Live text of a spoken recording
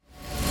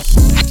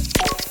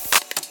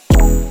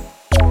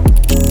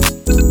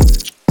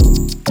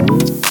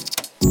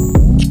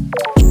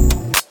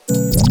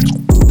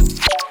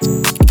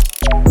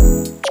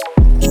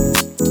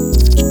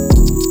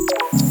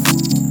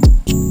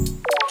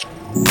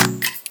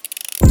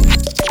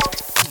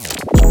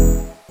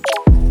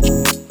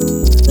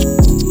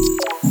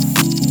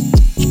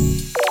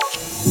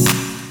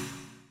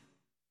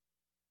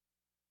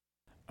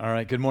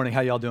Good morning.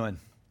 How y'all doing?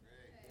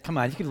 Come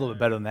on, you can do a little bit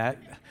better than that.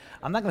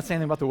 I'm not going to say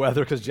anything about the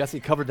weather because Jesse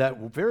covered that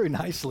very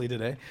nicely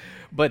today.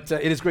 But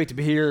it is great to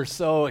be here.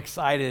 So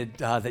excited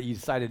that you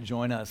decided to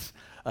join us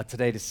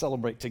today to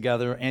celebrate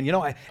together. And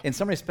in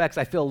some respects,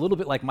 I feel a little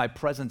bit like my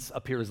presence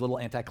up here is a little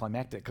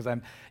anticlimactic because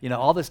I'm,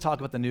 all this talk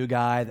about the new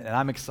guy that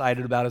I'm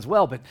excited about as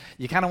well. But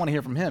you kind of want to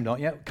hear from him, don't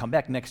you? Come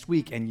back next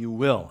week and you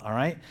will. All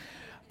right.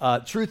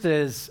 Truth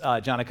is,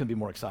 John, I couldn't be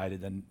more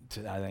excited than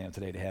I am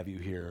today to have you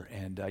here.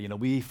 And,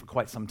 we, for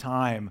quite some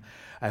time,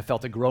 have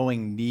felt a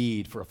growing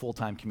need for a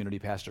full-time community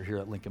pastor here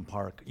at Lincoln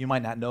Park. You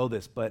might not know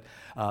this, but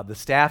the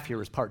staff here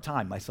is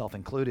part-time, myself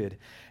included.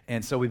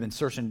 And so we've been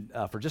searching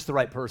for just the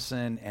right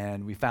person,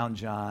 and we found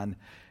John.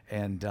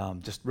 And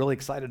just really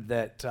excited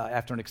that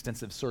after an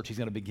extensive search, he's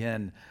going to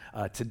begin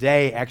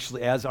today,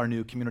 actually, as our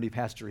new community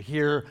pastor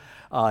here.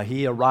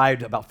 He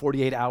arrived about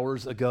 48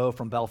 hours ago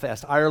from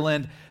Belfast,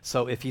 Ireland.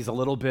 So if he's a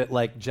little bit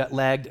like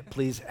jet-lagged,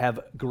 please have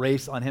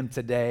grace on him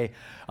today.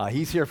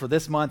 He's here for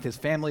this month. His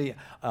family,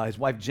 his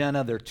wife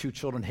Jenna, their two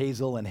children,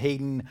 Hazel and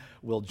Hayden,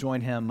 will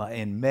join him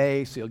in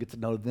May, so you'll get to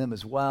know them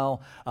as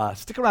well.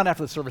 Stick around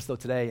after the service, though,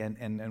 today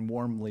and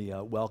warmly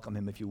welcome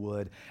him if you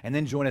would. And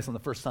then join us on the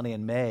first Sunday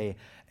in May,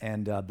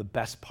 and the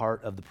best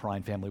part of the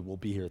Prine family will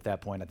be here at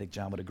that point. I think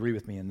John would agree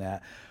with me in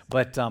that.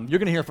 But you're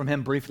going to hear from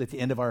him briefly at the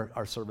end of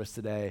our service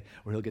today,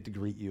 where he'll get to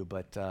greet you,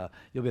 but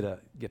you'll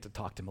get to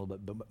talk to him a little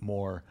bit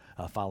more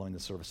following the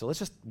service. So let's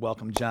just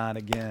welcome John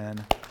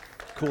again.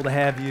 Cool to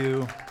have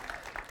you.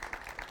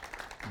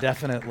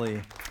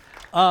 Definitely.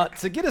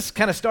 To get us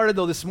kind of started,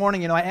 though, this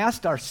morning, I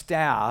asked our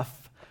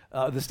staff,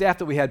 the staff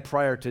that we had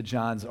prior to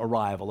John's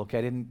arrival, okay?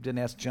 I didn't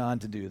ask John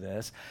to do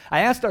this.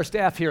 I asked our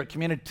staff here at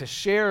Community to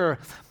share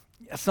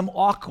some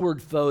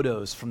awkward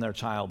photos from their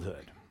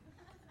childhood,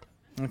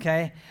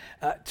 okay?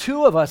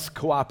 Two of us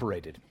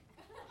cooperated.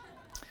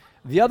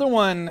 The other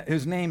one,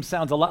 whose name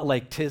sounds a lot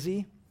like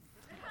Tizzy,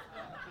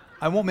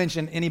 I won't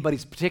mention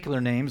anybody's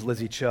particular names,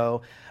 Lizzie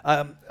Cho.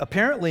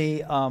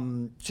 Apparently,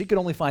 she could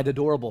only find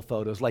adorable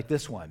photos like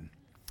this one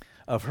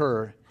of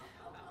her.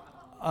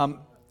 And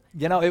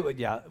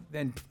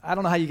I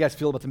don't know how you guys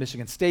feel about the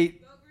Michigan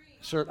State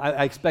shirt.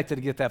 I expected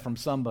to get that from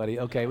somebody.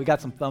 Okay, we got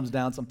some thumbs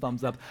down, some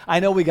thumbs up. I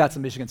know we got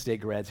some Michigan State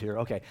grads here.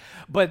 Okay,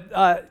 but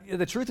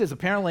the truth is,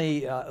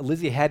 apparently,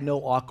 Lizzie had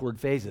no awkward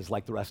phases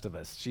like the rest of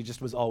us. She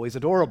just was always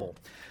adorable.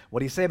 What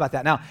do you say about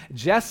that? Now,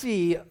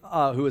 Jesse,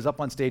 who was up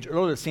on stage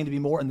earlier, seemed to be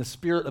more in the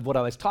spirit of what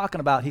I was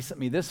talking about. He sent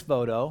me this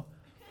photo.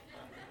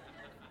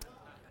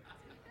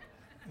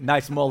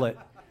 Nice mullet.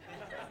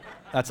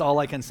 That's all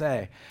I can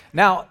say.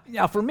 Now,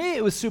 for me,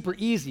 it was super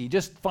easy.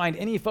 Just find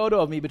any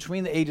photo of me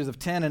between the ages of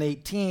 10 and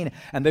 18,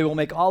 and they will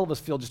make all of us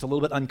feel just a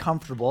little bit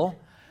uncomfortable.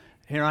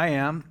 Here I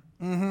am.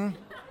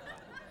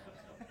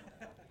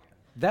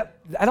 That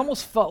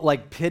almost felt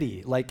like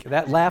pity. Like,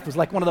 that laugh was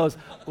like one of those,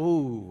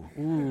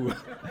 ooh.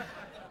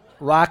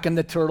 Rocking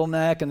the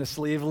turtleneck and the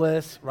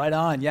sleeveless. Right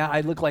on. Yeah,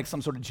 I look like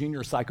some sort of junior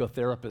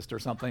psychotherapist or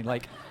something.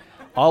 Like,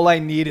 all I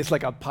need is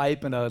like a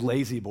pipe and a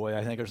lazy boy,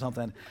 I think, or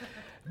something.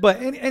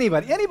 But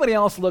anybody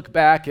else look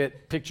back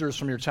at pictures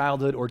from your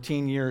childhood or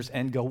teen years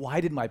and go,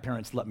 why did my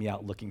parents let me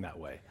out looking that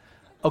way?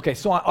 Okay,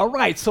 so all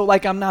right, so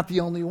like I'm not the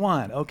only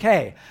one.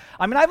 Okay.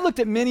 I mean, I've looked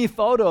at many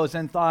photos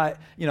and thought,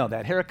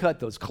 that haircut,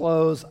 those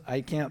clothes,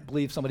 I can't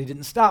believe somebody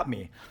didn't stop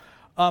me.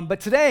 But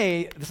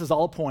today, this is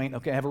all a point,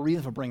 okay, I have a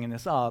reason for bringing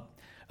this up.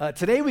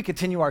 Today we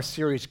continue our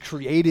series,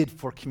 Created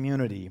for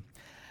Community,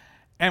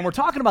 and we're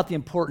talking about the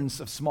importance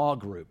of small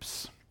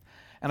groups.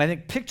 And I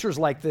think pictures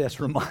like this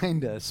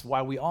remind us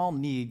why we all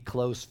need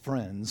close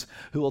friends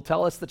who will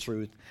tell us the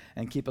truth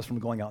and keep us from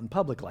going out in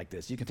public like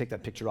this. You can take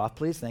that picture off,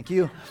 please. Thank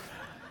you.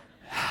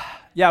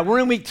 Yeah, we're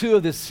in week 2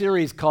 of this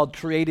series called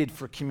Created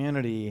for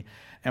Community,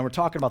 and we're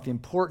talking about the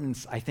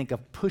importance, I think,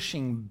 of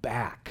pushing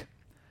back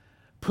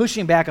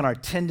on our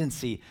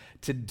tendency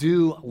to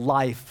do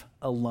life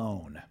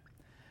alone.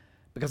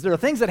 Because there are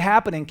things that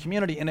happen in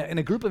community, in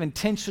a group of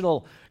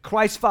intentional,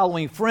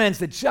 Christ-following friends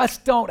that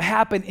just don't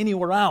happen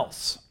anywhere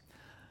else.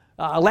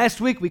 Last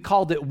week, we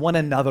called it one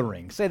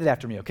anothering. Say that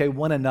after me, okay?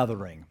 One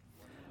anothering.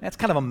 That's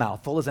kind of a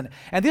mouthful, isn't it?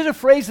 And these are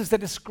phrases that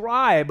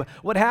describe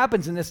what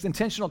happens in this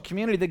intentional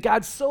community that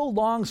God so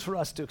longs for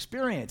us to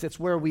experience. It's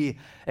where we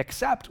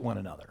accept one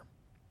another.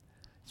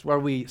 It's where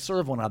we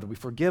serve one another. We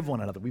forgive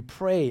one another. We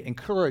pray,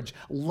 encourage,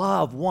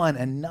 love one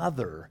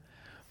another.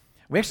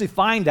 We actually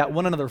find that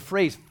one another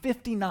phrase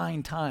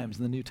 59 times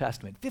in the New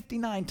Testament.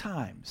 59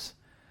 times.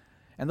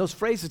 And those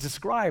phrases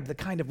describe the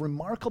kind of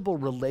remarkable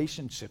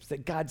relationships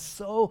that God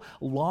so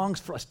longs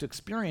for us to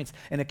experience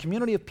in a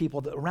community of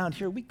people that around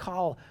here we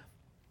call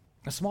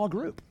a small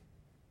group.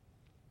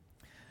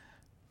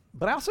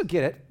 But I also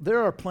get it.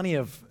 There are plenty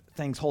of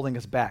things holding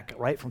us back,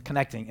 right, from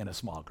connecting in a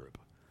small group.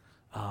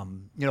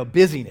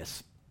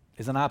 Busyness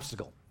is an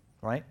obstacle,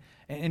 right?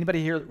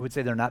 Anybody here would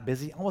say they're not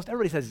busy? Almost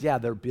everybody says, yeah,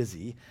 they're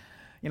busy.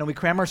 We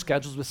cram our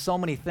schedules with so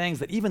many things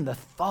that even the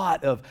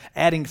thought of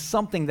adding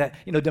something that,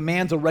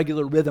 demands a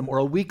regular rhythm or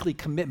a weekly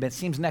commitment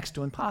seems next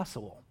to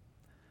impossible.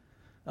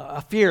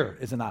 Fear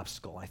is an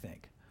obstacle, I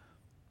think.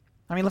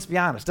 I mean, let's be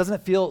honest. Doesn't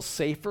it feel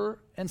safer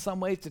in some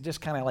ways to just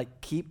kind of like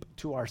keep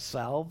to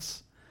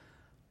ourselves?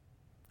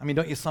 I mean,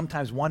 don't you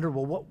sometimes wonder,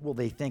 well, what will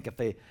they think if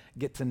they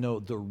get to know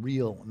the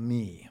real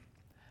me?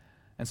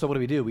 And so what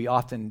do? We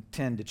often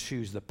tend to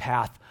choose the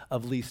path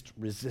of least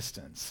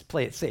resistance.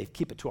 Play it safe,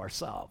 keep it to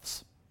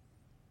ourselves.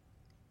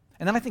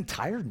 And then I think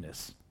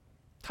tiredness.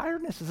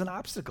 Tiredness is an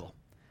obstacle.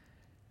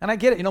 And I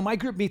get it. You know, my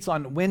group meets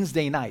on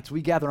Wednesday nights.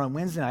 We gather on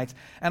Wednesday nights.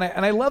 And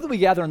I love that we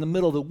gather in the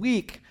middle of the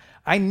week.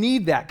 I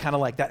need that kind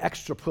of like that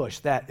extra push,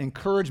 that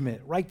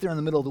encouragement right there in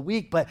the middle of the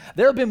week. But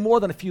there have been more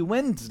than a few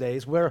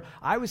Wednesdays where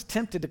I was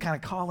tempted to kind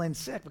of call in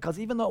sick because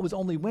even though it was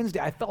only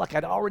Wednesday, I felt like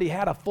I'd already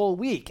had a full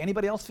week.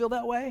 Anybody else feel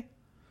that way?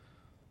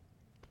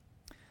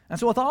 And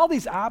so with all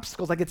these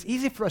obstacles, like it's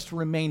easy for us to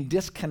remain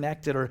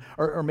disconnected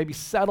or maybe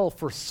settle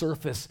for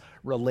surface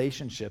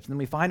relationships. And then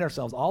we find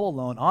ourselves all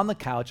alone on the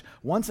couch,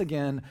 once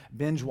again,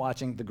 binge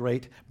watching the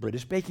Great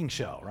British Baking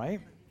Show, right?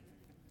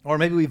 Or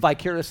maybe we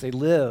vicariously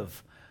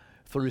live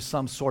through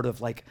some sort of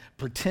like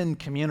pretend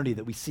community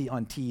that we see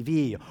on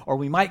TV. Or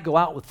we might go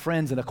out with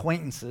friends and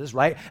acquaintances,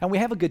 right? And we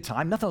have a good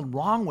time, nothing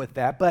wrong with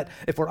that. But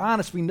if we're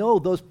honest, we know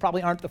those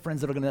probably aren't the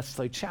friends that are going to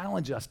necessarily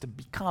challenge us to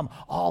become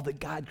all that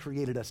God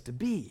created us to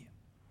be.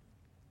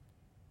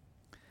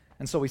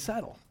 And so we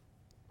settle.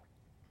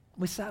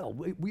 We settle.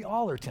 We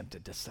all are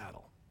tempted to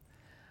settle.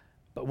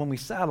 But when we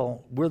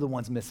settle, we're the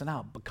ones missing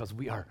out because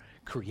we are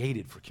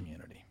created for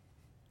community.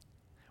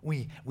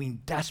 We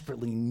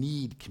desperately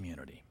need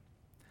community.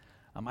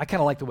 I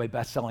kind of like the way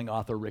best-selling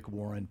author Rick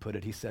Warren put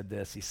it. He said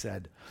this. He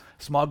said,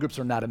 small groups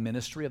are not a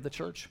ministry of the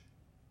church.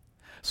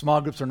 Small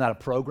groups are not a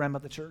program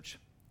of the church.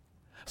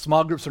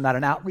 Small groups are not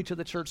an outreach of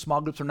the church. Small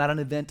groups are not an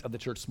event of the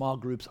church. Small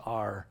groups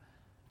are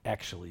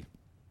actually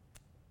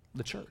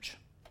the church.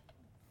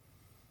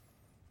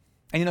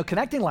 And you know,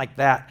 connecting like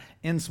that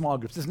in small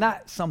groups is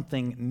not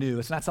something new.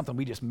 It's not something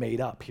we just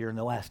made up here in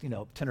the last,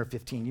 10 or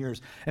 15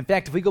 years. In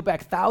fact, if we go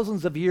back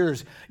thousands of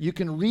years, you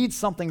can read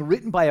something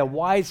written by a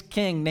wise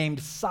king named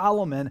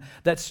Solomon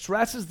that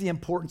stresses the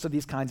importance of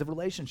these kinds of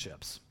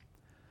relationships.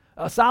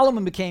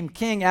 Solomon became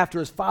king after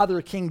his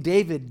father, King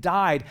David,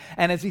 died.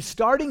 And as he's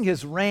starting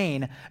his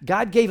reign,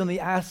 God gave him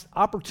the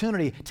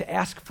opportunity to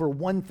ask for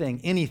one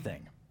thing,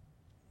 anything.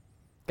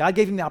 God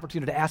gave him the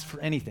opportunity to ask for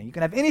anything. You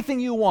can have anything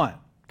you want,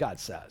 God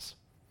says.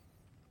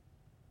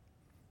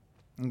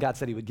 And God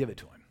said he would give it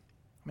to him.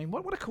 I mean,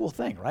 what a cool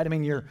thing, right? I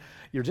mean, you're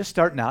just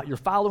starting out. You're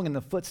following in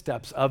the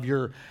footsteps of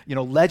your,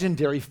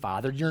 legendary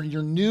father.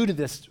 You're new to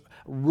this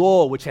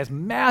role, which has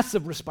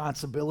massive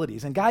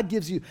responsibilities. And God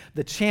gives you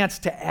the chance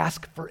to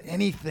ask for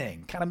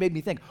anything. Kind of made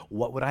me think,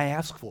 what would I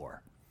ask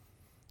for?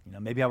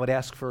 Maybe I would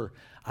ask for,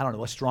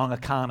 a strong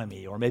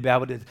economy. Or maybe I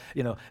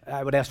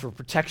would ask for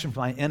protection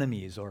from my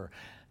enemies. Or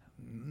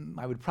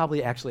I would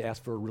probably actually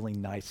ask for a really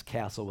nice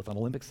castle with an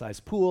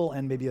Olympic-sized pool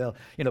and maybe a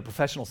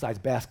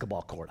professional-sized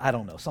basketball court. I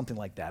don't know, something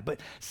like that.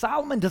 But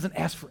Solomon doesn't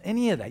ask for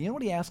any of that. You know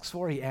what he asks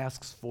for? He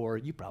asks for,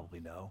 you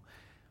probably know,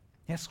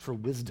 he asks for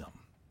wisdom.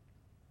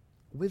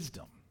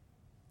 Wisdom.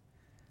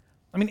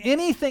 I mean,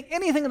 anything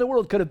in the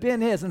world could have been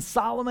his, and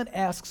Solomon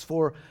asks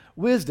for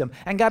wisdom.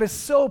 And God is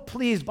so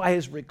pleased by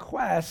his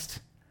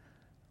request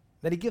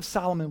that he gives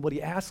Solomon what he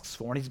asks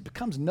for, and he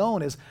becomes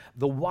known as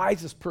the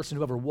wisest person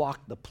who ever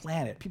walked the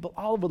planet. People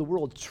all over the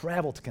world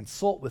travel to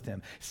consult with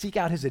him, seek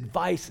out his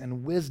advice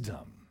and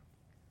wisdom.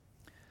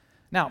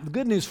 Now, the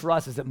good news for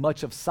us is that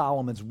much of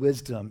Solomon's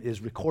wisdom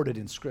is recorded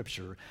in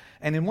Scripture,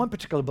 and in one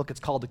particular book, it's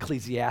called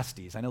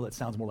Ecclesiastes. I know that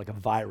sounds more like a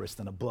virus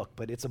than a book,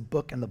 but it's a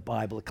book in the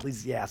Bible,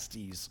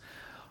 Ecclesiastes.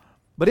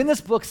 But in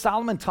this book,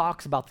 Solomon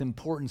talks about the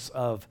importance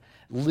of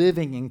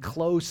living in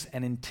close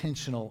and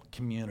intentional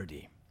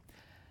community.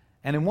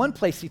 And in one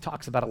place, he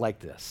talks about it like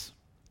this.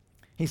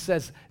 He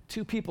says,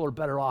 2 people are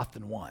better off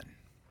than one.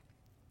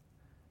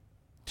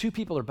 2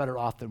 people are better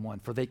off than one,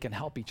 for they can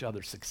help each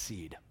other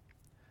succeed.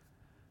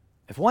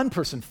 If one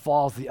person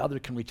falls, the other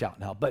can reach out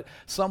and help. But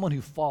someone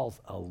who falls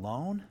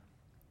alone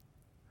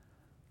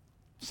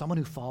is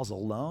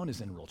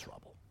in real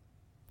trouble.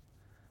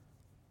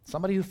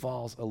 Somebody who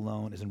falls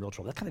alone is in real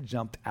trouble. That kind of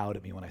jumped out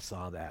at me when I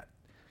saw that.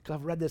 Because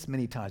I've read this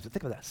many times, but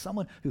think of that.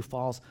 Someone who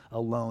falls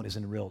alone is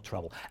in real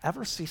trouble.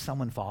 Ever see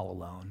someone fall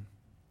alone?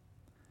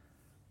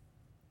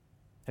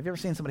 Have you ever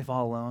seen somebody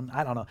fall alone?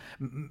 I don't know.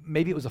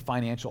 Maybe it was a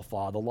financial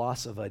fall, the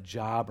loss of a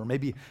job, or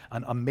maybe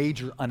a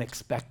major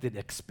unexpected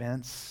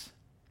expense.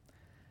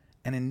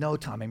 And in no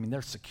time,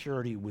 their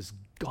security was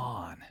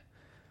gone.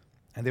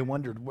 And they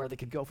wondered where they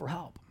could go for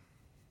help.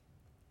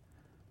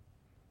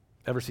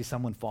 Ever see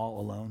someone fall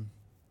alone?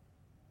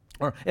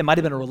 Or it might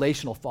have been a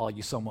relational fall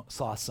you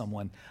saw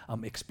someone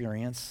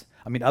experience.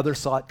 Others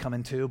saw it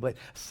coming too, but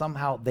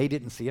somehow they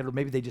didn't see it, or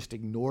maybe they just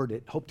ignored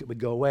it, hoped it would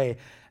go away.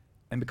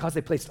 And because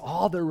they placed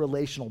all their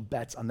relational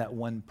bets on that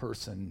one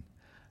person,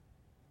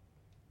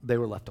 they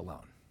were left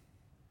alone.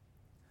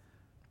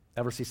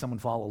 Ever see someone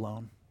fall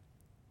alone?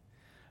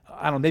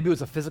 I don't know, maybe it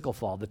was a physical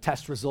fall. The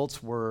test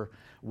results were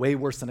way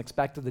worse than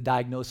expected. The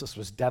diagnosis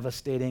was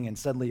devastating, and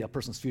suddenly a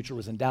person's future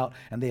was in doubt,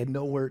 and they had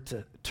nowhere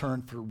to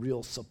turn for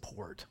real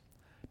support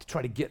to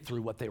try to get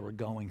through what they were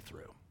going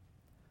through.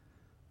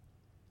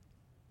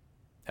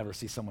 ever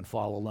see someone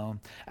fall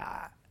alone?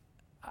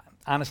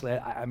 Honestly,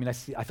 I mean, I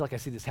feel like I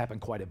see this happen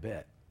quite a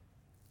bit.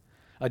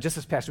 Just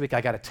this past week,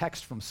 I got a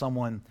text from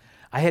someone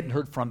I hadn't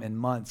heard from in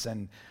months,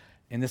 and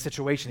in this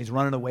situation, he's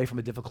running away from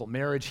a difficult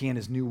marriage. He and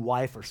his new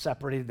wife are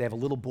separated. They have a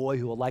little boy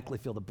who will likely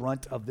feel the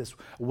brunt of this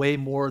way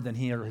more than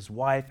he or his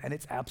wife, and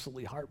it's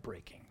absolutely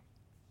heartbreaking.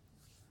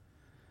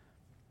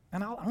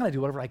 And I'm going to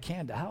do whatever I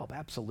can to help,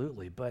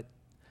 absolutely, but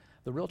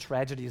the real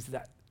tragedy is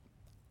that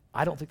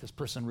I don't think this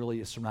person really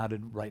is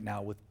surrounded right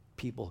now with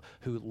people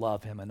who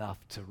love him enough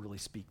to really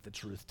speak the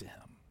truth to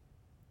him.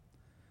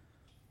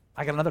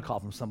 I got another call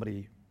from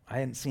somebody I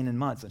hadn't seen in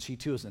months, and she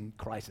too is in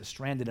crisis,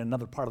 stranded in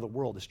another part of the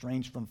world,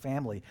 estranged from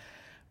family,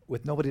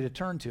 with nobody to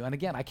turn to. And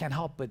again, I can't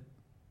help but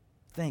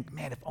think,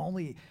 man, if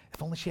only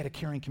she had a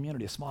caring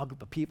community, a small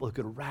group of people who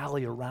could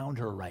rally around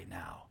her right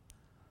now.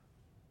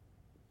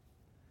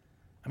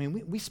 I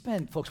mean, we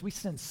spend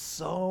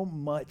so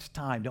much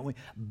time, don't we,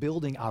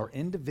 building our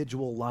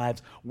individual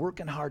lives,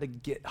 working hard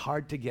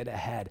to get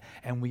ahead,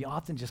 and we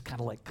often just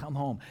kind of like come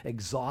home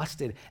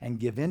exhausted and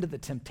give in to the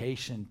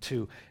temptation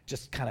to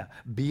just kind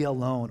of be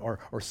alone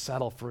or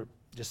settle for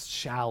just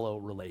shallow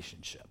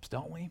relationships,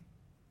 don't we?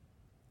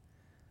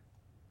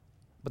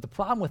 But the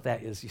problem with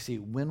that is, you see,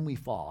 when we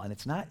fall, and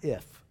it's not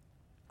if,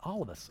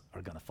 all of us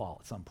are going to fall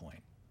at some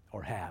point,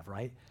 or have,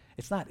 right?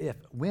 It's not if.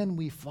 When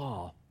we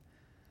fall,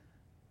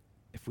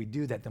 if we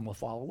do that, then we'll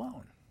fall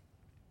alone.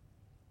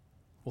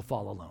 We'll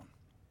fall alone.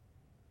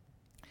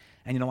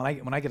 And you know,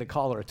 when I get a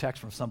call or a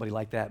text from somebody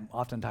like that,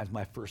 oftentimes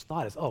my first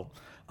thought is, I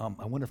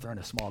wonder if they're in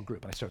a small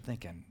group. And I start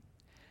thinking,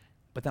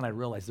 but then I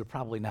realize they're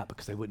probably not,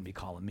 because they wouldn't be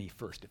calling me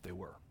first if they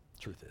were.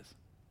 Truth is.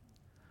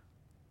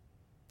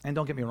 And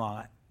don't get me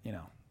wrong,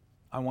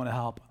 I want to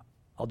help.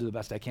 I'll do the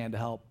best I can to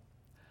help.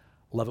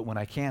 Love it when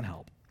I can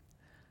help.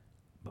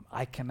 But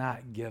I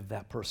cannot give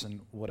that person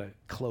what a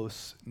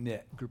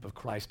close-knit group of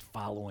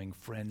Christ-following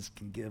friends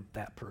can give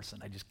that person.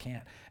 I just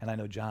can't. And I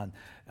know John,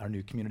 our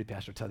new community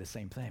pastor, tell the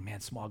same thing. Man,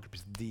 small group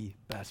is the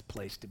best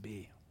place to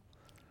be,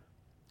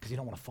 because you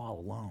don't want to fall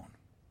alone.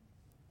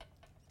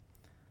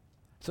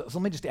 So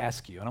let me just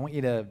ask you, and I want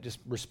you to just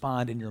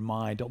respond in your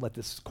mind. Don't let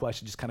this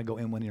question just kind of go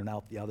in one ear and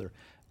out the other.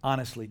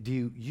 Honestly,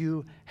 do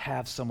you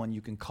have someone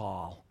you can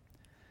call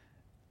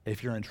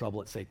if you're in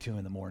trouble at, say, 2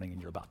 in the morning and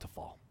you're about to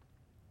fall?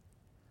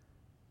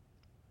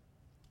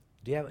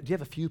 Do you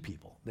have a few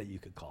people that you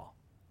could call?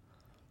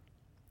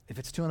 If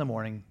it's 2 in the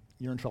morning,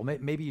 you're in trouble.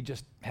 Maybe you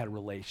just had a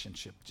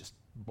relationship just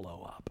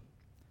blow up.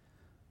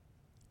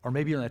 Or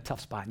maybe you're in a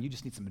tough spot and you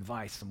just need some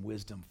advice, some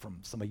wisdom from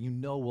somebody you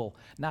know will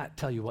not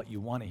tell you what you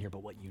want to hear,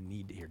 but what you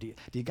need to hear. Do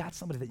you got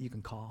somebody that you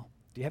can call?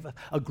 Do you have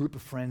a group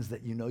of friends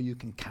that you know you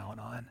can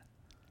count on?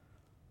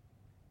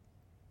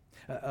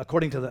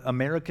 According to the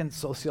American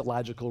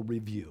Sociological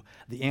Review,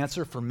 the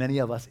answer for many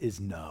of us is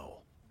no.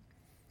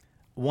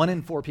 1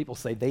 in 4 people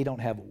say they don't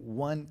have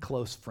one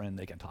close friend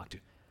they can talk to.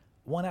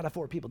 1 out of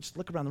 4 people, just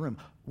look around the room,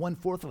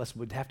 1/4 of us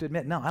would have to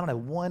admit, no, I don't have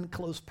one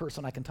close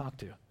person I can talk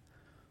to.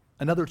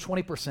 Another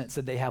 20%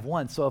 said they have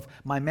one. So if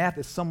my math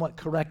is somewhat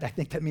correct, I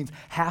think that means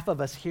half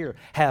of us here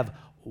have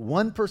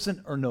one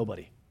person or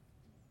nobody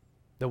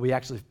that we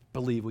actually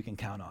believe we can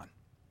count on.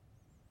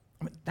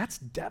 I mean, that's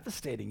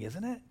devastating,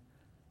 isn't it?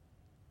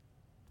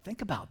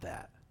 Think about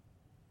that.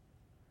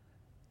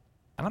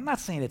 And I'm not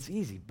saying it's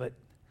easy,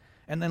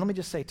 and then let me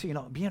just say too,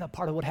 being a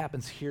part of what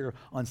happens here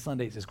on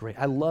Sundays is great.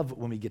 I love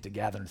when we get to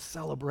gather and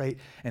celebrate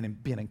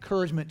and be an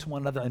encouragement to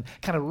one another and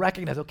kind of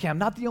recognize, okay, I'm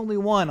not the only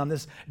one on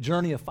this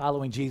journey of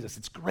following Jesus.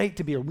 It's great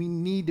to be here. We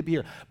need to be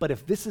here. But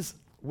if this is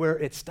where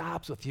it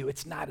stops with you,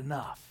 it's not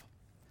enough.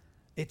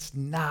 It's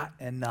not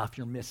enough.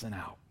 You're missing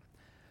out.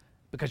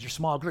 Because your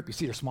small group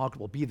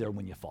will be there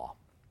when you fall.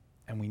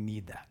 And we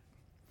need that.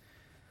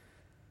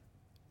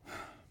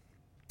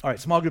 All right,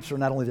 small groups are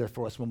not only there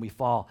for us when we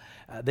fall,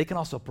 they can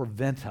also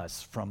prevent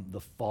us from the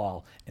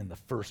fall in the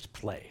first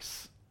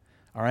place.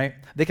 All right?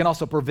 They can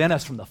also prevent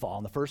us from the fall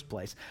in the first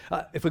place.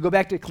 If we go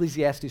back to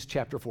Ecclesiastes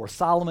chapter 4,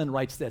 Solomon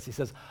writes this. He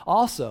says,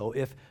 also,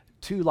 if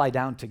 2 lie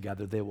down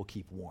together, they will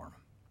keep warm.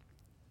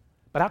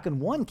 But how can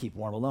 1 keep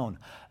warm alone?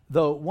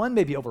 Though 1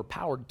 may be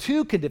overpowered,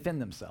 2 can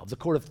defend themselves. A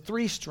cord of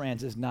 3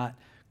 strands is not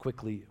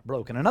quickly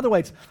broken. In other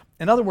words,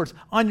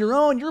 on your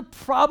own, you're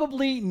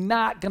probably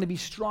not going to be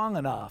strong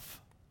enough.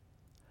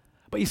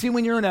 But you see,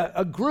 when you're in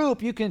a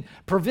group, you can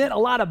prevent a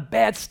lot of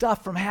bad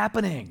stuff from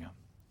happening.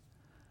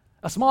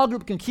 A small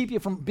group can keep you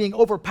from being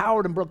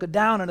overpowered and broken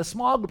down, and a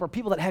small group are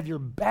people that have your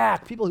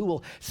back, people who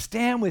will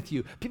stand with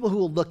you, people who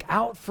will look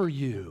out for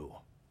you.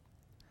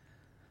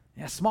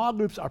 Yeah, small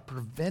groups are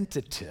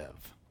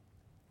preventative.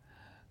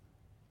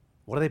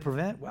 What do they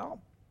prevent?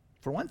 Well,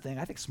 for one thing,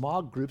 I think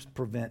small groups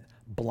prevent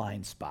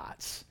blind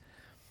spots.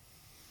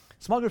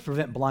 Small groups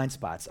prevent blind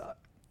spots.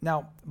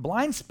 Now,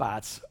 blind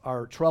spots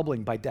are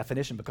troubling by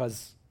definition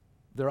because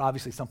they're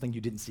obviously something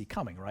you didn't see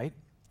coming, right?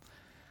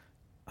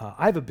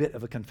 I have a bit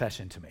of a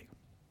confession to make.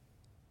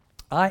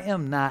 I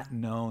am not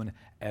known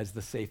as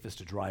the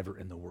safest driver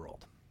in the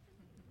world,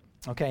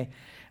 okay?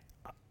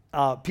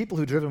 People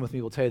who've driven with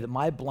me will tell you that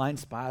my blind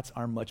spots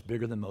are much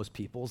bigger than most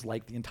people's,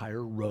 like the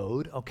entire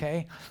road,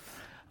 okay?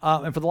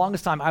 And for the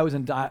longest time, I was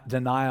in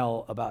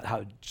denial about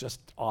how just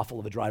awful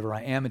of a driver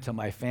I am until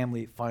my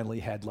family finally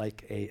had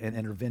like an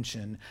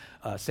intervention,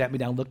 sat me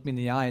down, looked me in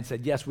the eye, and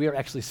said, yes, we are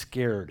actually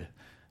scared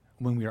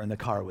when we are in the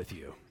car with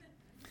you.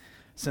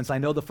 Since I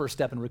know the first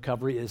step in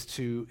recovery is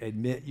to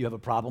admit you have a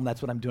problem,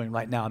 that's what I'm doing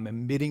right now. I'm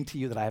admitting to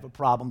you that I have a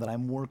problem that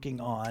I'm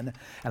working on,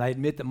 and I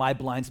admit that my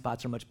blind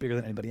spots are much bigger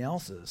than anybody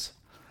else's.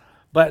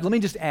 But let me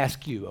just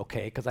ask you,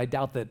 okay, because I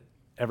doubt that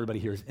everybody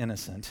here is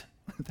innocent.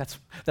 That's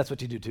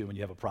what you do too when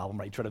you have a problem,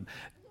 right? You try to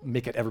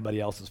make it everybody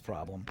else's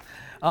problem.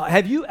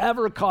 Have you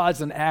ever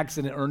caused an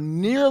accident or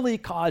nearly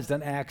caused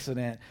an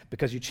accident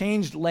because you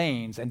changed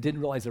lanes and didn't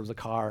realize there was a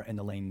car in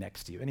the lane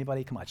next to you?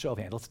 Anybody? Come on, show of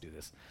hands. Let's do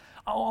this.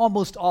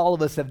 Almost all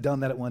of us have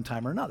done that at one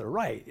time or another,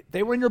 right?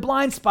 They were in your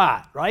blind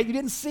spot, right? You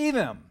didn't see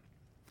them.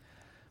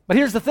 But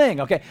here's the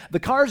thing, okay?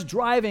 The car's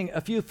driving a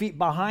few feet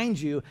behind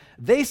you.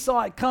 They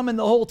saw it coming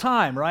the whole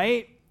time,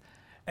 right?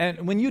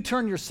 And when you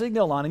turned your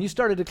signal on and you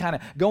started to kind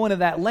of go into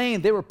that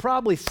lane, they were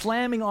probably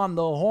slamming on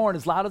the horn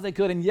as loud as they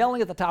could and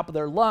yelling at the top of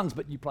their lungs,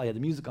 but you probably had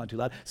the music on too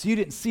loud, so you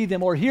didn't see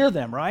them or hear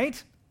them,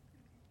 right?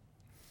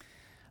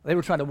 They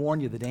were trying to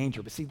warn you of the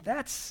danger. But see,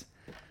 that's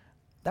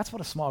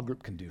what a small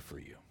group can do for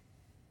you.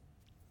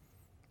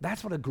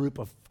 That's what a group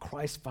of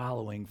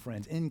Christ-following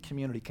friends in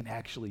community can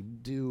actually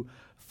do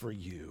for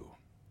you.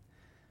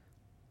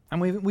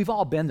 And we've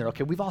all been there,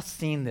 okay? We've all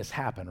seen this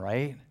happen,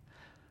 right?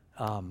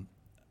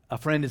 A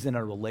friend is in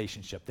a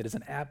relationship that is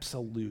an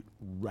absolute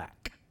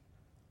wreck.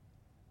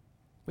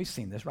 We've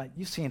seen this, right?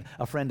 You've seen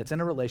a friend that's in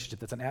a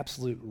relationship that's an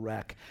absolute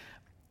wreck.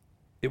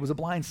 It was a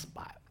blind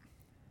spot.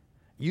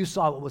 You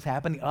saw what was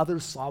happening,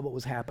 others saw what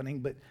was happening,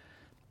 but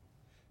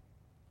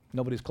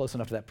nobody's close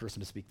enough to that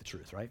person to speak the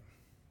truth, right?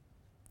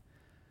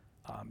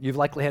 You've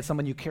likely had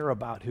someone you care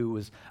about who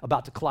was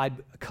about to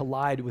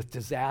collide with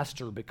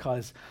disaster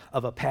because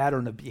of a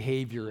pattern of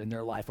behavior in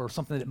their life or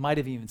something that might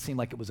have even seemed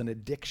like it was an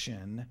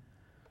addiction.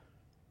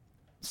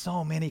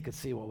 So many could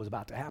see what was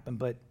about to happen,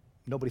 but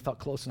nobody felt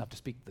close enough to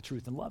speak the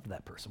truth and love to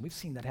that person. We've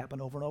seen that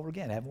happen over and over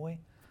again, haven't we?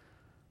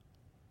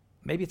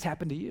 Maybe it's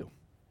happened to you.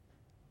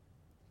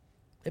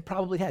 It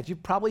probably has.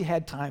 You've probably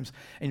had times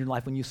in your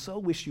life when you so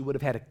wish you would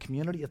have had a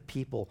community of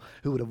people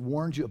who would have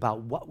warned you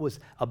about what was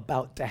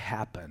about to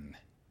happen,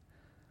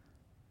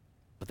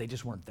 but they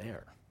just weren't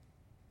there.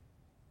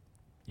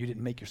 You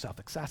didn't make yourself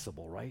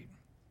accessible, right?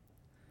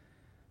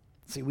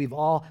 See, we've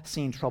all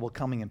seen trouble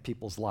coming in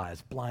people's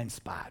lives, blind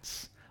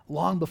spots,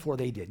 long before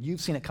they did.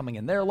 You've seen it coming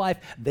in their life.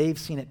 They've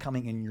seen it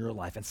coming in your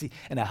life. And see,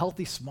 in a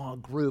healthy small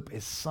group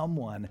is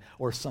someone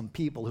or some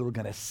people who are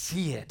going to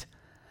see it,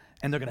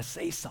 and they're going to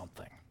say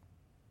something.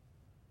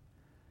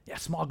 Yeah,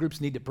 small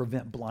groups need to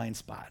prevent blind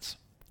spots.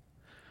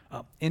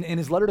 In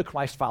his letter to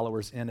Christ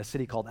followers in a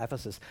city called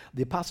Ephesus,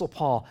 the Apostle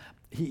Paul,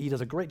 he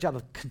does a great job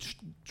of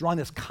drawing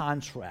this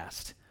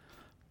contrast.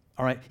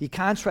 All right, he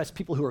contrasts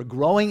people who are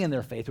growing in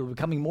their faith, who are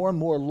becoming more and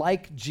more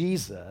like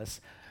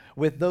Jesus,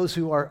 with those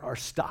who are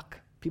stuck,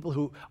 people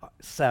who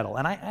settle.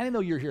 And I know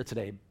you're here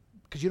today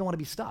because you don't want to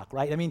be stuck,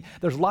 right? I mean,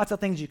 there's lots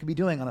of things you could be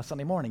doing on a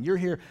Sunday morning. You're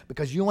here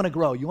because you want to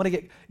grow. You want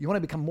to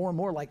become more and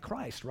more like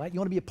Christ, right? You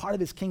want to be a part of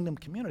his kingdom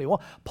community.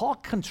 Well, Paul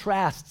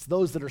contrasts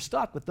those that are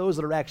stuck with those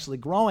that are actually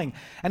growing.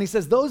 And he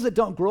says those that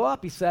don't grow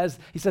up, he says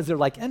they're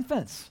like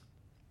infants.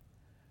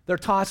 They're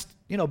tossed,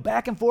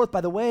 back and forth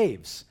by the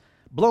waves,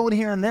 blown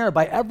here and there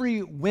by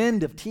every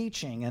wind of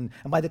teaching and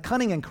by the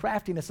cunning and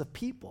craftiness of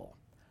people.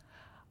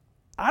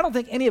 I don't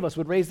think any of us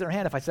would raise their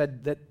hand if I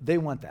said that they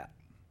want that.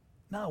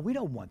 No, we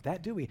don't want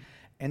that, do we?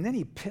 And then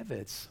he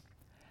pivots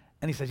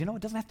and he says, it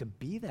doesn't have to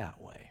be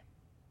that way.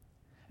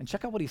 And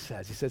check out what he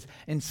says. He says,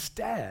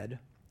 instead,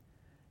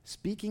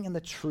 speaking in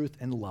the truth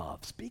in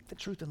love, speak the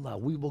truth in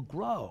love, we will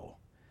grow.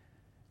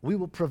 We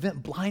will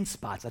prevent blind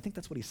spots. I think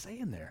that's what he's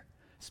saying there.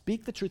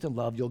 Speak the truth in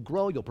love, you'll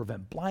grow, you'll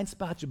prevent blind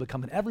spots, you'll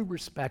become in every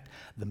respect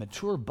the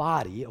mature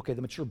body,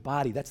 the mature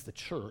body, that's the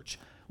church,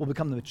 will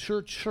become the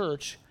mature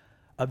church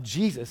of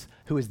Jesus,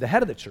 who is the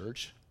head of the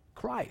church,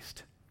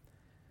 Christ.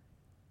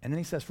 And then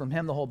he says, from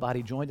him the whole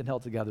body joined and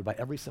held together by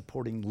every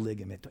supporting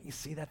ligament. Don't you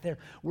see that there?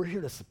 We're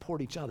here to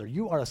support each other.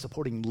 You are a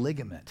supporting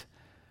ligament.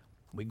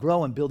 We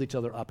grow and build each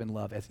other up in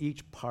love as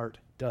each part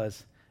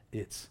does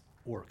its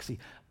work. See,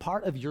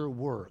 part of your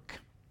work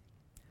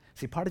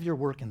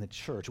in the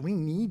church, we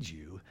need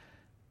you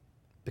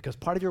because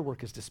part of your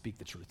work is to speak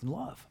the truth in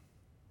love.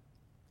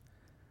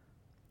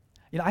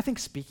 I think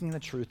speaking the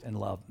truth in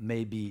love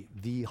may be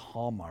the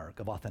hallmark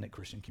of authentic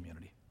Christian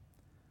community.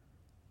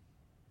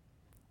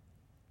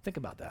 Think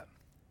about that.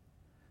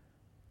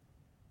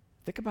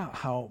 Think about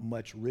how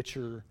much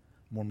richer,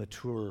 more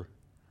mature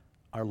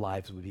our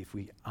lives would be if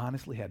we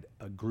honestly had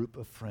a group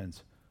of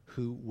friends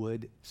who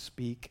would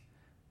speak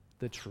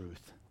the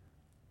truth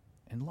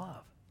in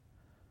love.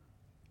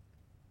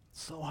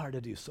 So hard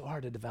to do, so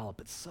hard to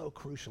develop. It's so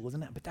crucial,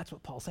 isn't it? But that's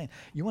what Paul's saying.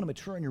 You want to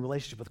mature in your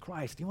relationship with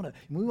Christ. We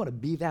want to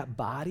be that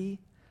body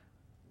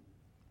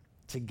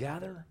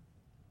together.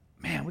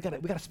 Man, we got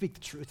to speak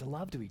the truth and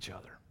love to each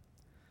other.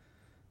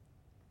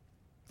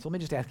 So let me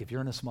just ask you, if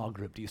you're in a small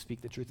group, do you speak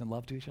the truth and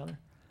love to each other?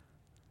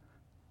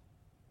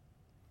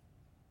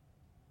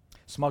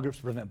 Small groups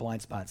prevent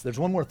blind spots. There's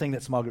one more thing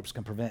that small groups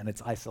can prevent, and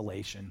it's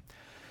isolation.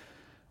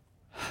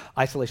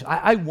 Isolation.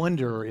 I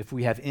wonder if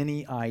we have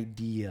any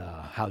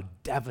idea how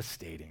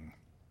devastating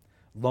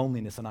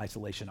loneliness and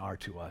isolation are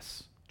to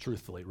us,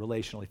 truthfully,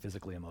 relationally,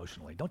 physically,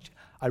 emotionally. Don't you?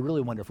 I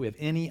really wonder if we have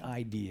any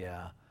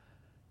idea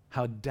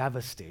how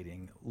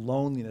devastating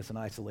loneliness and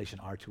isolation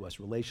are to us,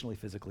 relationally,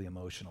 physically,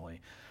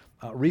 emotionally.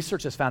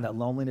 Research has found that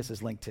loneliness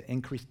is linked to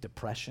increased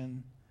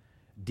depression,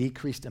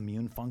 decreased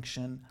immune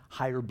function,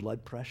 higher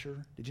blood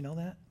pressure. Did you know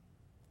that?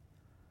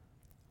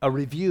 A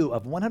review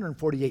of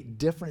 148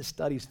 different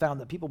studies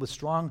found that people with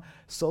strong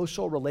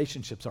social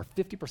relationships are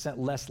 50%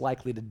 less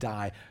likely to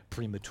die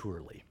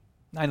prematurely.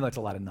 I know that's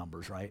a lot of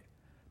numbers, right?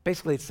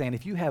 Basically, it's saying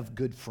if you have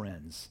good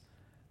friends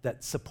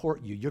that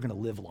support you, you're going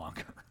to live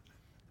longer.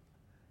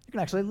 You can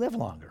actually live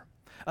longer.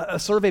 A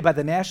survey by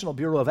the National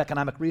Bureau of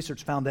Economic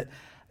Research found that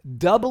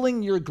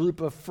doubling your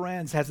group of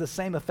friends has the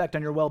same effect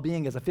on your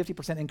well-being as a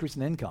 50% increase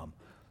in income.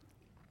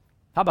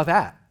 How about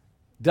that?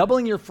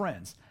 Doubling your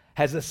friends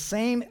has the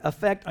same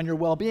effect on your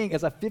well-being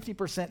as a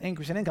 50%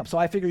 increase in income. So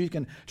I figure you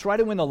can try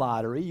to win the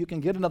lottery, you can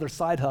get another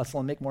side hustle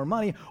and make more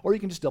money, or you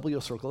can just double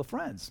your circle of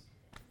friends.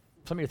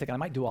 Some of you are thinking, I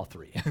might do all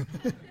three.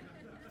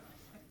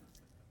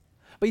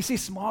 But you see,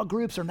 small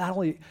groups are not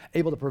only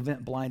able to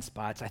prevent blind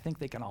spots, I think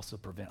they can also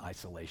prevent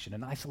isolation.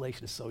 And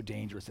isolation is so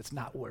dangerous. It's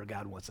not where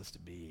God wants us to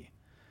be.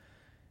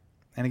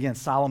 And again,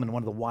 Solomon,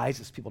 one of the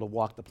wisest people to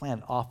walk the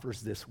planet,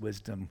 offers this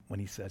wisdom when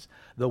he says,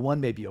 the one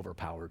may be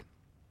overpowered.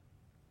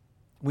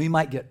 We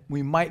might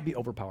be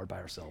overpowered by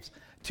ourselves.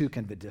 Two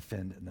can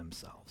defend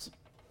themselves.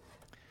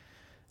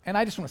 And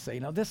I just want to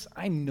say,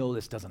 I know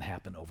this doesn't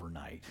happen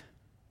overnight.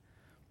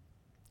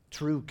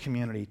 True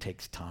community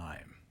takes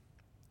time.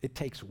 It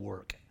takes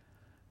work.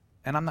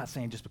 And I'm not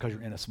saying just because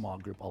you're in a small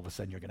group, all of a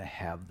sudden you're going to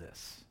have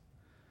this.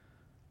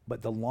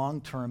 But the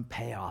long-term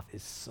payoff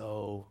is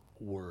so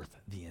worth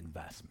the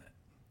investment.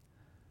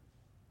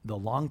 The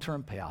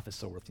long-term payoff is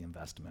so worth the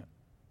investment.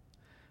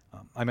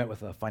 I met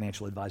with a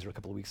financial advisor a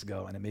couple of weeks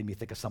ago, and it made me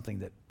think of something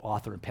that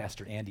author and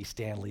pastor Andy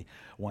Stanley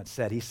once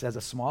said. He says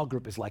a small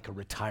group is like a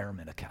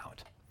retirement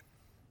account.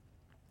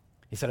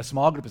 He said a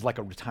small group is like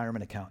a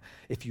retirement account.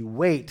 If you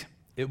wait,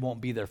 it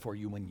won't be there for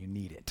you when you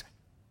need it.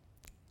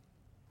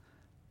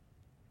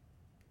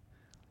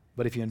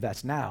 But if you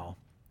invest now,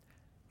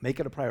 make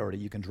it a priority,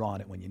 you can draw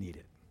on it when you need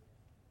it.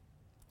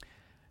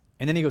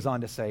 And then he goes on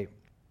to say,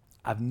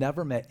 I've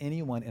never met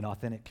anyone in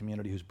authentic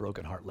community whose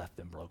broken heart left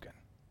them broken.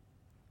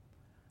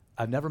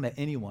 I've never met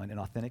anyone in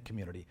authentic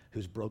community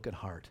whose broken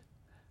heart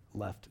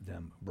left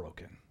them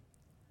broken.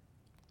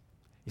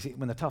 You see,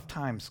 when the tough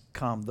times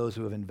come, those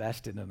who have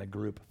invested in a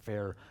group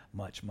fare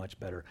much, much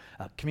better.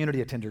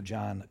 Community attender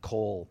John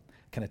Cole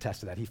can attest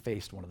to that. He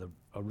faced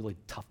a really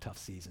tough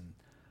season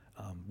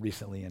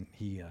recently, and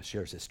he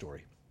shares his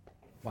story.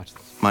 Watch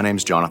this. My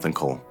name's Jonathan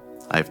Cole.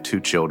 I have 2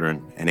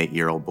 children, an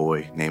 8-year-old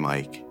boy named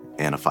Ike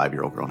and a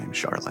 5-year-old girl named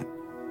Charlotte.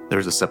 There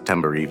was a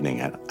September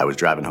evening. I was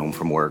driving home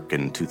from work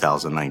in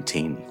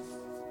 2019.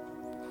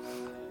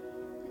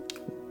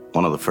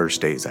 One of the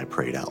first days I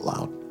prayed out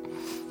loud.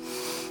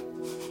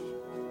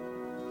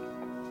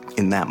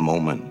 In that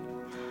moment,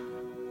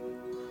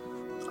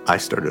 I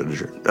started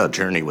a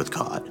journey with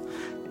God,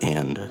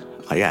 and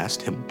I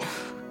asked him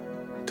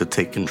to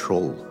take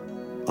control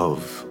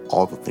of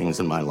all the things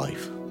in my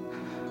life.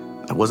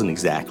 I wasn't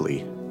exactly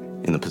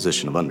in the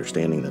position of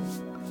understanding that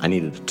I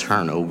needed to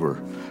turn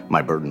over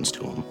my burdens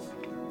to him.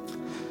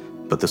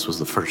 But this was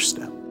the first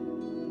step.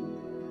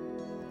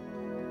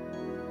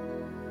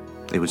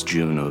 It was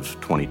June of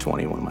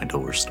 2020 when my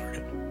divorce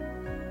started.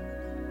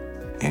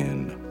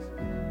 And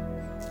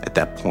at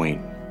that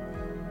point,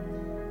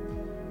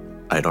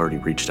 I had already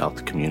reached out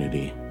to the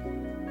community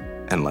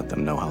and let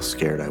them know how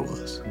scared I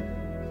was.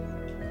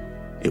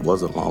 It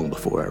wasn't long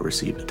before I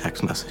received a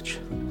text message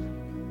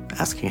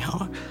asking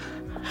how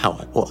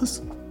I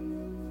was.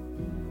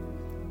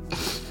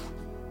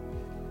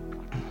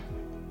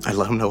 I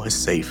let them know I was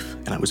safe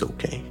and I was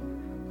okay,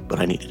 but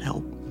I needed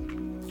help.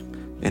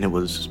 And it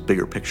was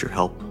bigger picture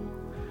help.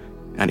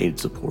 I needed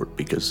support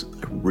because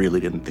I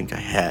really didn't think I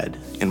had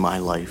in my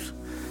life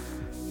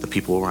the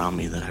people around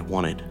me that I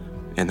wanted,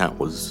 and that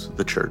was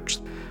the church.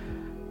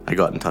 I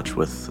got in touch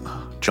with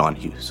John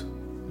Hughes,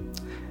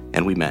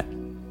 and we met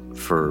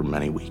for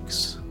many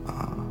weeks.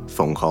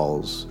 Phone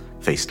calls,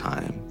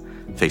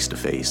 FaceTime,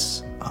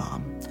 face-to-face.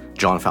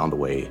 John found a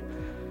way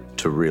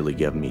to really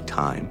give me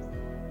time,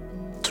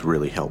 to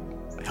really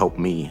help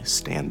me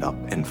stand up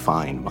and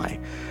find my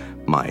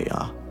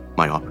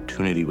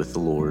opportunity with the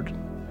Lord,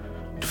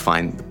 to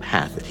find the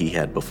path that he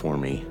had before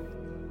me.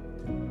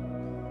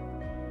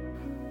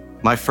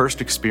 My first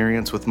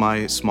experience with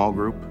my small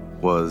group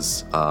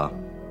was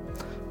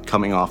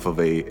coming off of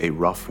a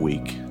rough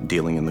week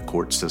dealing in the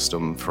court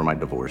system for my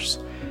divorce.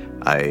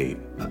 I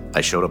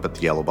showed up at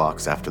the Yellow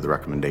Box after the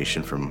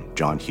recommendation from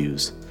John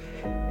Hughes,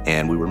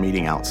 and we were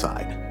meeting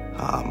outside.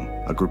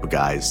 A group of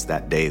guys.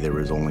 That day there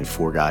was only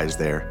 4 guys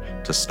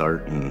there to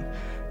start, and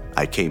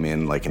I came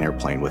in like an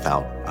airplane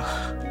without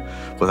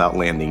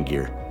landing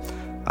gear.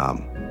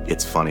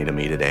 It's funny to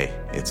me today.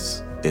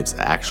 It's It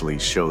actually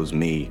shows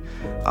me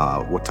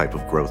what type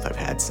of growth I've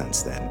had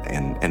since then,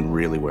 and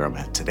really where I'm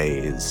at today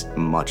is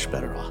much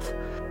better off.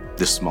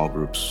 This small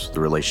group's, the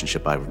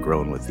relationship I've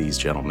grown with these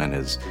gentlemen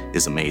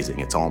is amazing.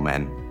 It's all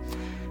men,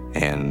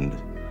 and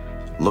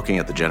looking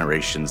at the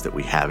generations that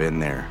we have in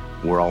there,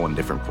 we're all in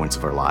different points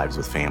of our lives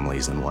with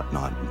families and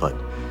whatnot, but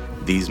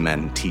these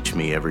men teach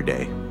me every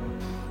day.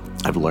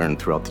 I've learned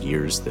throughout the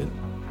years that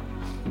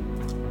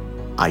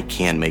I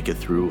can make it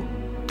through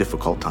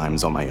difficult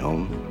times on my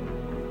own,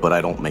 but I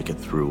don't make it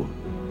through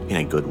in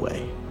a good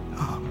way.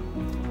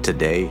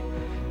 Today,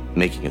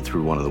 making it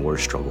through one of the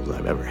worst struggles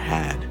I've ever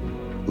had,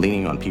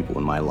 leaning on people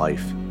in my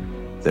life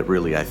that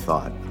really I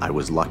thought I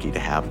was lucky to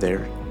have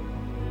there.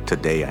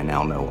 Today, I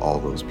now know all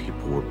those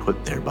people were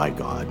put there by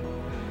God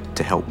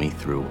to help me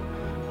through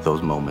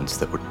those moments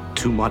that were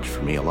too much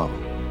for me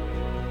alone.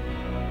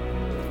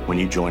 When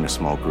you join a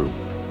small group,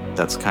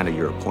 that's kind of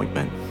your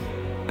appointment.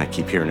 And I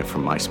keep hearing it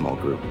from my small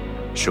group.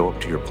 Show up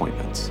to your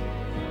appointments.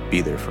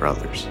 Be there for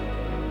others.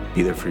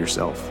 Be there for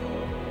yourself,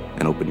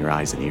 and open your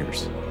eyes and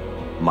ears.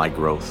 My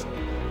growth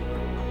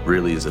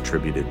really is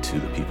attributed to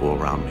the people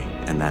around me,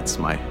 and that's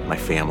my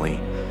family,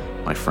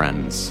 my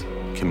friends,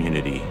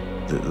 community,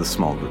 the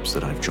small groups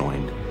that I've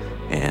joined.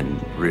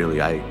 And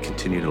really, I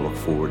continue to look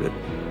forward at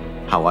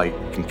how I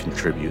can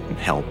contribute and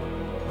help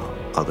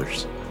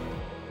others.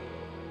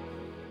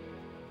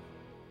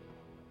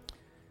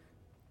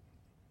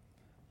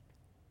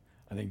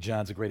 I think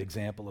John's a great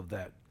example of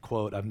that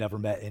quote. I've never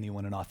met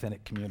anyone in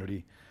authentic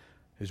community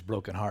whose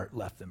broken heart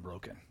left them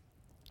broken.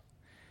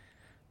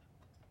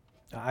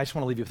 I just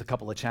want to leave you with a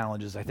couple of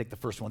challenges. I think the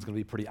first one's going to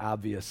be pretty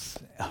obvious,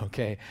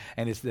 okay?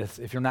 And it's this: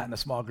 if you're not in a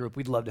small group,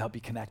 we'd love to help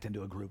you connect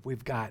into a group.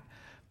 We've got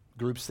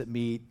groups that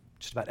meet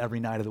just about every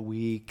night of the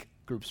week,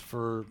 groups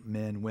for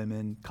men,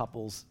 women,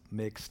 couples,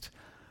 mixed,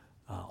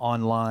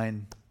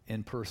 online,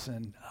 in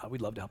person.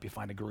 We'd love to help you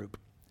find a group.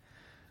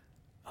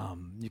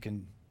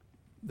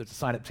 There's a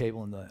sign-up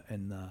table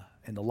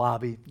in the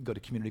lobby. Go to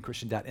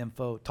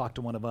communitychristian.info, talk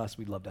to one of us.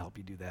 We'd love to help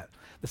you do that.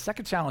 The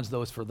second challenge,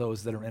 though, is for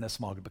those that are in a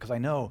small group, because I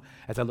know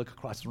as I look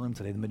across the room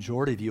today, the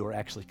majority of you are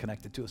actually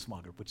connected to a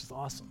small group, which is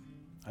awesome.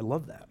 I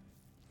love that.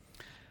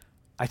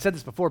 I said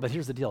this before, but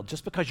here's the deal.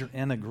 Just because you're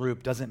in a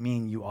group doesn't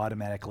mean you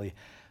automatically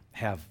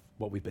have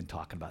what we've been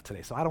talking about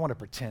today. So I don't want to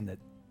pretend that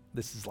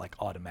this is like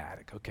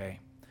automatic, okay?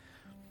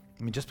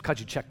 I mean, just because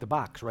you check the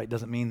box, right,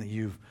 doesn't mean that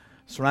you've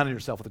surrounded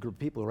yourself with a group of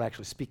people who are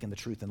actually speaking the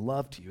truth and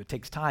love to you. It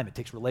takes time. It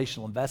takes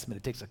relational investment.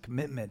 It takes a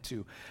commitment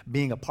to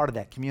being a part of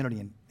that community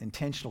and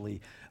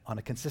intentionally on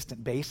a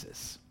consistent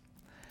basis.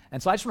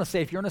 And so I just want to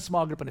say, if you're in a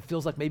small group and it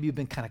feels like maybe you've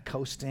been kind of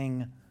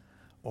coasting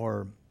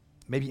or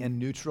maybe in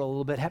neutral a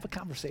little bit, have a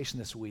conversation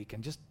this week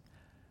and just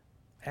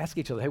ask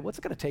each other, hey, what's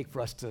it going to take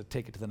for us to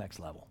take it to the next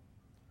level?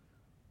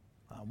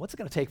 What's it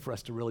going to take for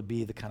us to really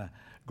be the kind of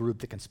group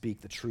that can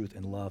speak the truth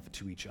and love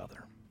to each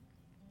other?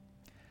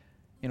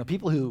 You know,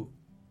 people who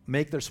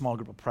make their small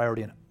group a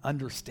priority and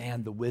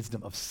understand the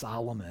wisdom of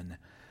Solomon,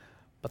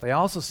 but they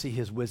also see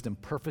his wisdom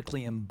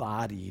perfectly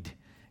embodied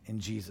in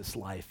Jesus'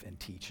 life and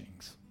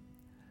teachings.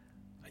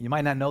 You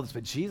might not know this,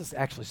 but Jesus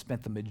actually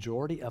spent the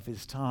majority of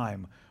his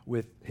time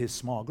with his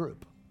small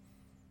group,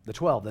 the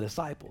 12, the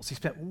disciples. He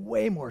spent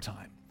way more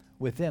time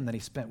with them than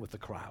he spent with the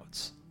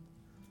crowds.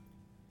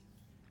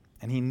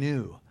 And he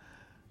knew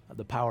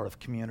the power of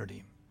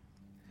community.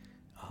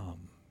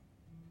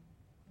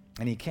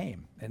 And he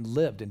came and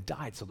lived and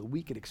died so that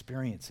we could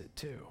experience it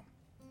too.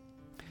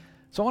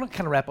 So I want to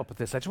kind of wrap up with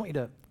this. I want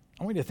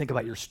you to think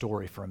about your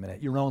story for a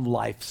minute, your own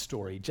life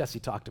story. Jesse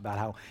talked about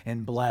how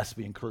in Bless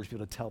we encourage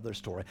people to tell their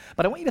story.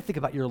 But I want you to think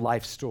about your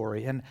life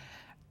story and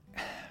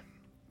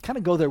kind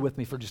of go there with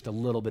me for just a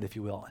little bit, if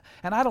you will.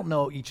 And I don't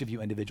know each of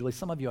you individually.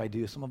 Some of you I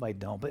do, some of you I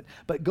don't.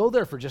 But go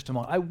there for just a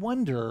moment. I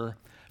wonder,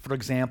 for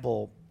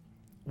example,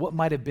 what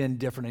might have been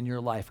different in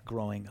your life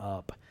growing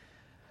up.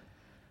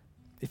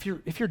 If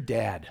your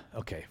dad,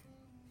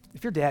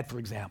 for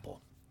example,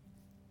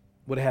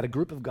 would have had a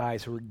group of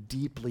guys who were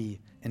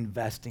deeply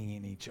investing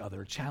in each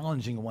other,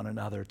 challenging one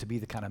another to be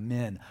the kind of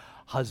men,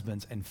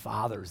 husbands, and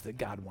fathers that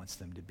God wants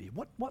them to be,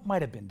 what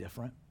might have been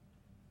different?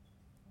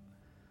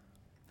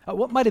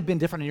 What might have been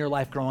different in your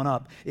life growing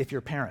up if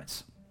your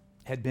parents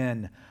had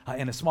been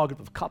in a small group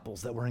of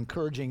couples that were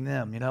encouraging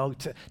them,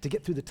 to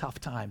get through the tough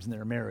times in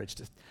their marriage,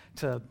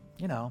 to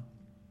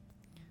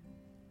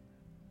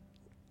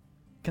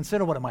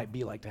consider what it might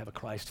be like to have a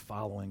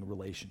Christ-following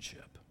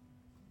relationship.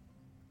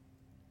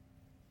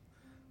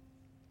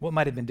 What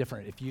might have been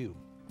different if you,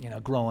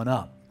 growing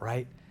up,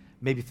 right?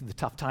 Maybe through the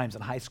tough times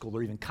in high school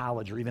or even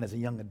college or even as a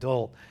young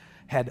adult,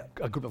 had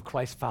a group of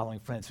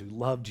Christ-following friends who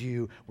loved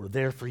you, were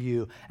there for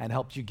you, and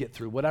helped you get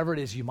through whatever it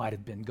is you might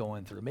have been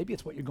going through. Maybe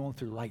it's what you're going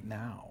through right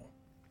now.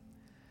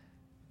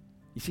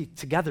 You see,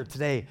 together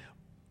today,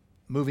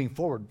 moving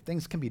forward,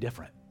 things can be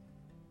different.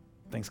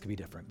 Things can be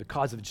different.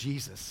 Because of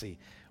Jesus, see,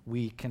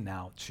 we can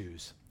now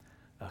choose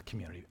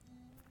community.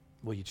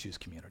 Will you choose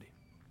community?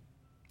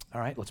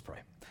 All right, let's pray.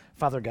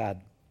 Father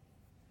God,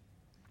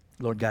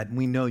 Lord God,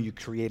 we know you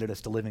created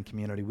us to live in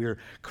community. We are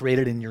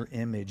created in your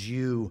image.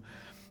 You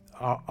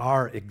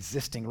our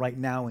existing right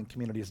now in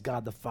community is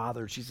God the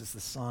Father, Jesus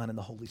the Son, and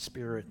the Holy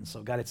Spirit. And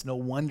so, God, it's no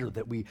wonder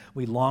that we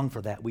long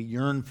for that. We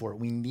yearn for it.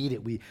 We need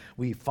it.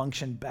 We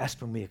function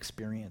best when we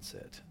experience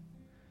it.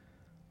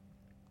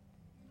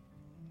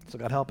 So,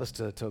 God, help us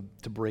to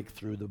break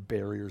through the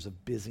barriers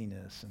of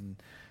busyness and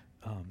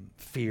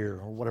fear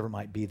or whatever it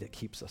might be that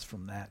keeps us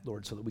from that,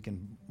 Lord, so that we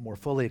can more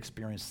fully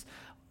experience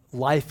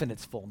life in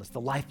its fullness, the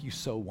life you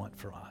so want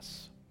for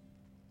us.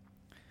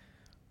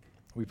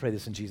 We pray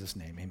this in Jesus'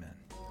 name. Amen.